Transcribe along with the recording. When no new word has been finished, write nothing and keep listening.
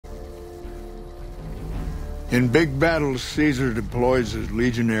In big battles, Caesar deploys his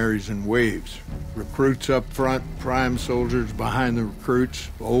legionaries in waves. Recruits up front, prime soldiers behind the recruits,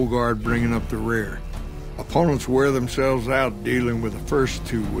 old guard bringing up the rear. Opponents wear themselves out dealing with the first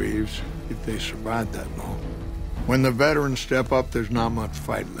two waves, if they survive that long. When the veterans step up, there's not much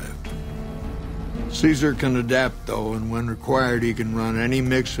fight left. Caesar can adapt, though, and when required, he can run any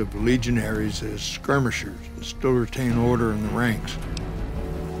mix of legionaries as skirmishers and still retain order in the ranks.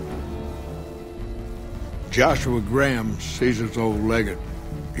 Joshua Graham, Caesar's old legate,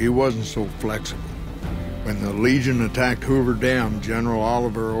 he wasn't so flexible. When the Legion attacked Hoover Dam, General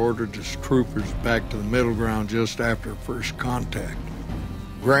Oliver ordered his troopers back to the middle ground just after first contact.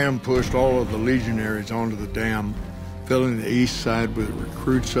 Graham pushed all of the legionaries onto the dam, filling the east side with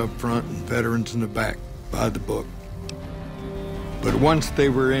recruits up front and veterans in the back, by the book. But once they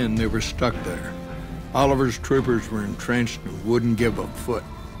were in, they were stuck there. Oliver's troopers were entrenched and wouldn't give a foot.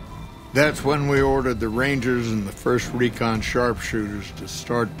 That's when we ordered the Rangers and the 1st Recon sharpshooters to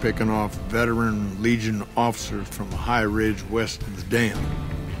start picking off veteran Legion officers from a high ridge west of the dam.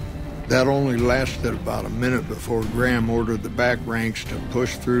 That only lasted about a minute before Graham ordered the back ranks to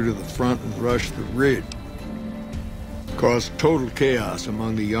push through to the front and rush the ridge. Caused total chaos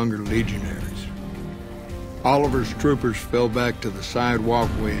among the younger legionaries. Oliver's troopers fell back to the side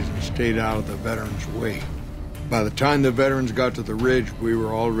walkways and stayed out of the veterans' way. By the time the veterans got to the ridge, we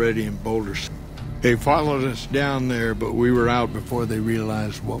were already in Boulder. They followed us down there, but we were out before they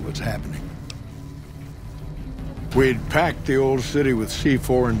realized what was happening. We'd packed the old city with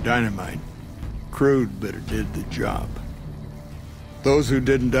C4 and dynamite. Crude, but it did the job. Those who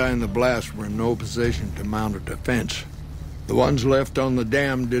didn't die in the blast were in no position to mount a defense. The ones left on the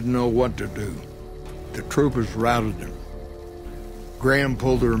dam didn't know what to do. The troopers routed them. Graham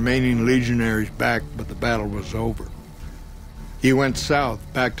pulled the remaining legionaries back, but the battle was over. He went south,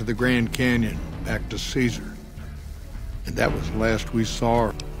 back to the Grand Canyon, back to Caesar. And that was the last we saw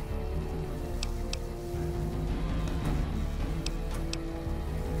her.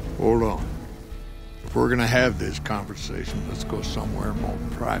 Hold on. If we're gonna have this conversation, let's go somewhere more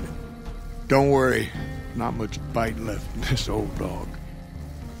private. Don't worry, not much bite left in this old dog.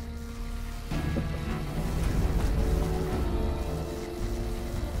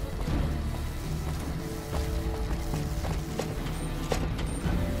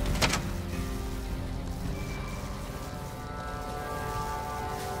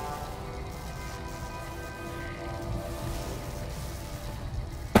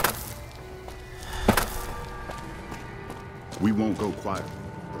 We won't go quiet.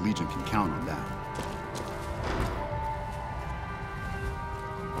 The Legion can count on that.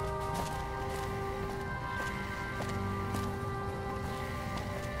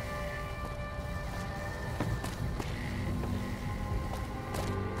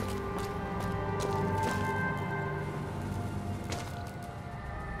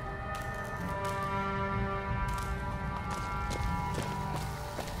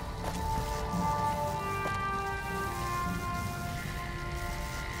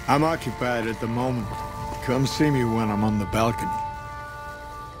 I'm occupied at the moment. Come see me when I'm on the balcony.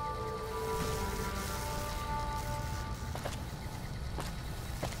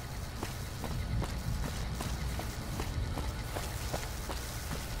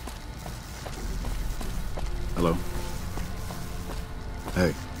 Hello?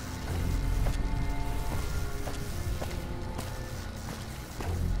 Hey.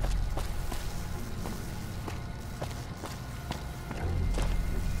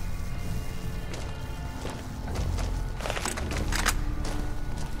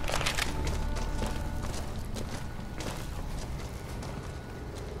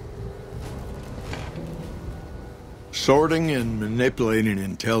 Sorting and manipulating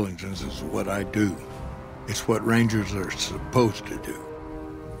intelligence is what I do. It's what Rangers are supposed to do.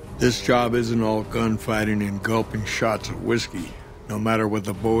 This job isn't all gunfighting and gulping shots of whiskey, no matter what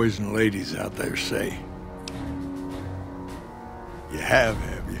the boys and ladies out there say. You have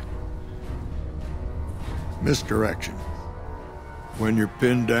you? Misdirection. When you're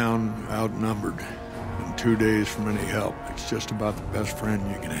pinned down, outnumbered, and 2 days from any help, it's just about the best friend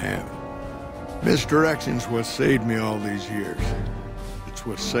you can have. Misdirection's what saved me all these years. It's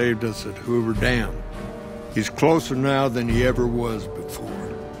what saved us at Hoover Dam. He's closer now than he ever was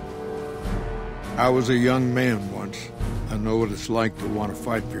before. I was a young man once. I know what it's like to want to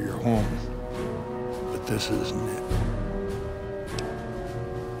fight for your home. But this isn't it.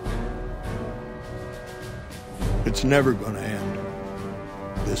 It's never gonna end,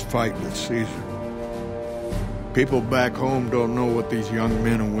 this fight with Caesar. People back home don't know what these young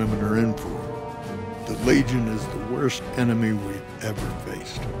men and women are in for. The Legion is the worst enemy we've ever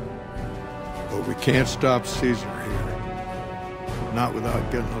faced. But we can't stop Caesar here. Not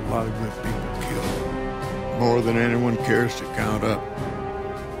without getting a lot of good people killed. More than anyone cares to count up.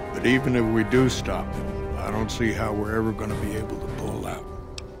 But even if we do stop it, I don't see how we're ever going to be able to pull out.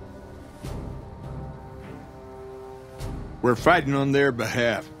 We're fighting on their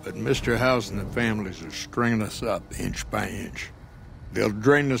behalf, but Mr. House and the families are stringing us up inch by inch. They'll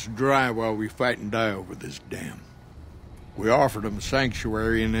drain us dry while we fight and die over this dam. We offered them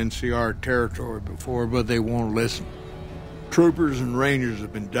sanctuary in NCR territory before, but they won't listen. Troopers and rangers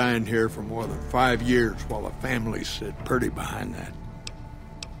have been dying here for more than 5 years while the families sit pretty behind that.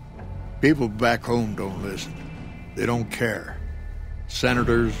 People back home don't listen. They don't care.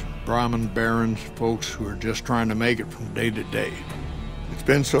 Senators, Brahmin barons, folks who are just trying to make it from day to day. It's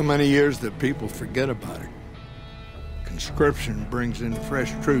been so many years that people forget about it. Conscription brings in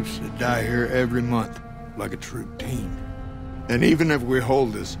fresh troops that die here every month, like it's routine. And even if we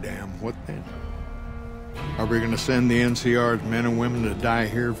hold this dam, what then? Are we going to send the NCR's men and women to die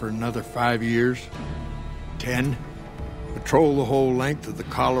here for another 5 years? 10? Patrol the whole length of the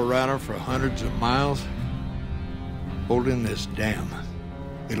Colorado for hundreds of miles? Holding this dam,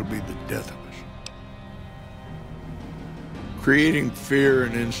 it'll be the death of us. Creating fear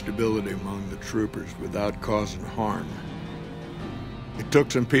and instability among the troopers without causing harm. It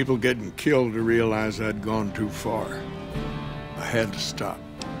took some people getting killed to realize I'd gone too far. I had to stop.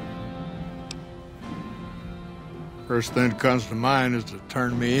 First thing that comes to mind is to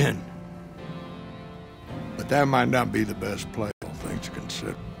turn me in. But that might not be the best play, all things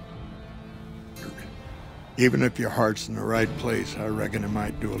considered. Even if your heart's in the right place, I reckon it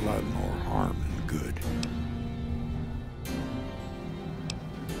might do a lot more harm than good.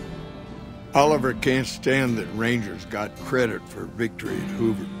 Oliver can't stand that Rangers got credit for victory at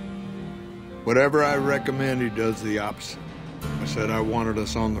Hoover. Whatever I recommend, he does the opposite. I said I wanted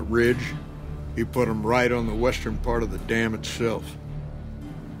us on the ridge. He put them right on the western part of the dam itself.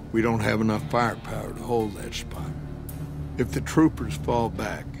 We don't have enough firepower to hold that spot. If the troopers fall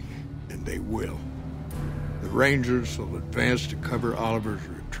back, and they will, the Rangers will advance to cover Oliver's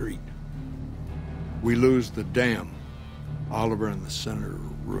retreat. We lose the dam, Oliver and the center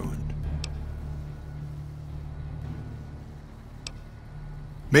are ruined.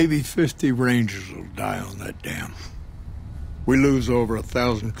 Maybe 50 Rangers will die on that dam. We lose over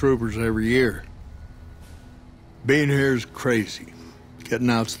 1,000 troopers every year. Being here is crazy. Getting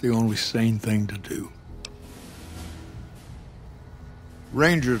out's the only sane thing to do.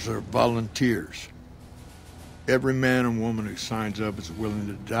 Rangers are volunteers. Every man and woman who signs up is willing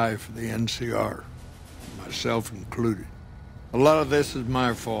to die for the NCR, myself included. A lot of this is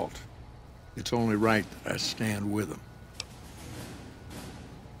my fault. It's only right that I stand with them.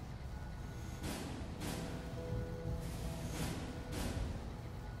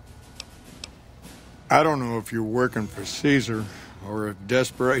 I don't know if you're working for Caesar or if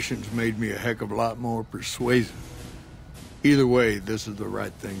desperation's made me a heck of a lot more persuasive. Either way, this is the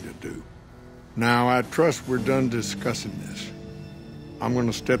right thing to do. Now, I trust we're done discussing this. I'm going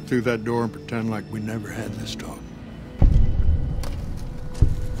to step through that door and pretend like we never had this talk.